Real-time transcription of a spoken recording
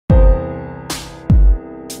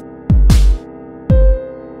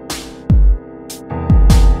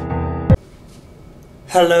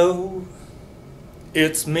Hello,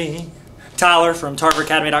 it's me, Tyler from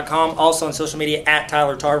TarverAcademy.com, also on social media at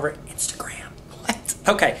Tyler Tarver, Instagram. What?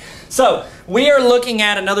 Okay, so we are looking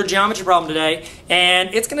at another geometry problem today,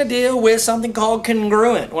 and it's going to deal with something called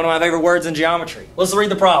congruent, one of my favorite words in geometry. Let's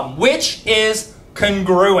read the problem. Which is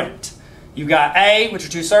congruent? You've got A, which are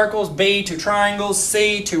two circles, B, two triangles,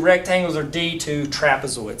 C, two rectangles, or D, two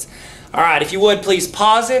trapezoids. All right, if you would, please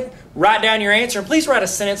pause it, write down your answer, and please write a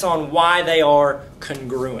sentence on why they are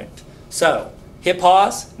congruent. So, hit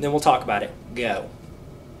pause, and then we'll talk about it. Go.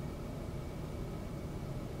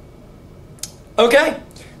 Okay,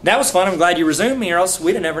 that was fun. I'm glad you resumed me, or else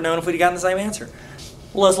we'd have never known if we'd have gotten the same answer.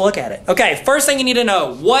 Let's look at it. Okay, first thing you need to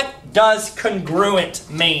know, what does congruent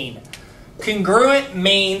mean? Congruent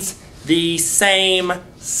means the same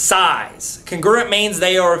size. Congruent means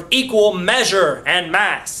they are of equal measure and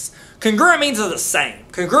mass. Congruent means they're the same.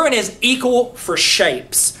 Congruent is equal for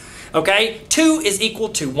shapes. Okay? 2 is equal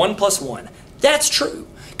to 1 plus 1. That's true.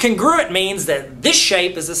 Congruent means that this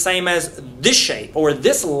shape is the same as this shape, or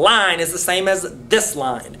this line is the same as this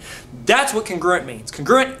line. That's what congruent means.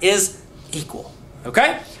 Congruent is equal.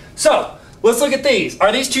 Okay? So, let's look at these.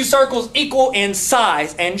 Are these two circles equal in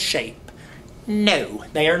size and shape? No,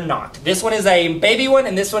 they are not. This one is a baby one,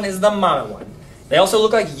 and this one is the mama one. They also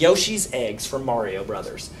look like Yoshi's eggs from Mario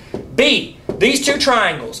Brothers. B, these two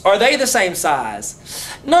triangles, are they the same size?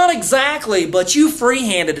 Not exactly, but you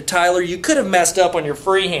freehanded it, Tyler. You could have messed up on your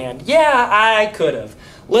freehand. Yeah, I could have.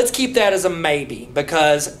 Let's keep that as a maybe,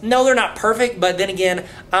 because no, they're not perfect, but then again,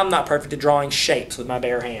 I'm not perfect at drawing shapes with my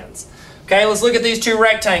bare hands. Okay, let's look at these two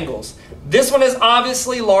rectangles. This one is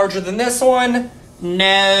obviously larger than this one.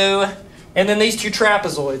 No. And then these two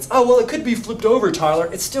trapezoids. Oh, well, it could be flipped over, Tyler.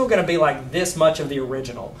 It's still going to be like this much of the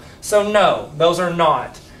original. So no, those are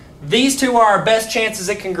not. These two are our best chances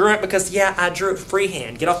at congruent because, yeah, I drew it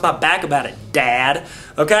freehand. Get off my back about it, Dad.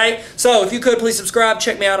 Okay? So if you could, please subscribe.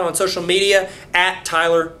 Check me out on social media at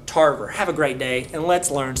Tyler Tarver. Have a great day, and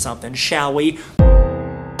let's learn something, shall we?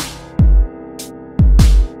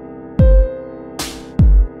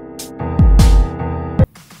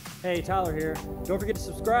 Hey, Tyler here. Don't forget to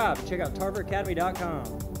subscribe. Check out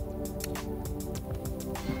TarverAcademy.com.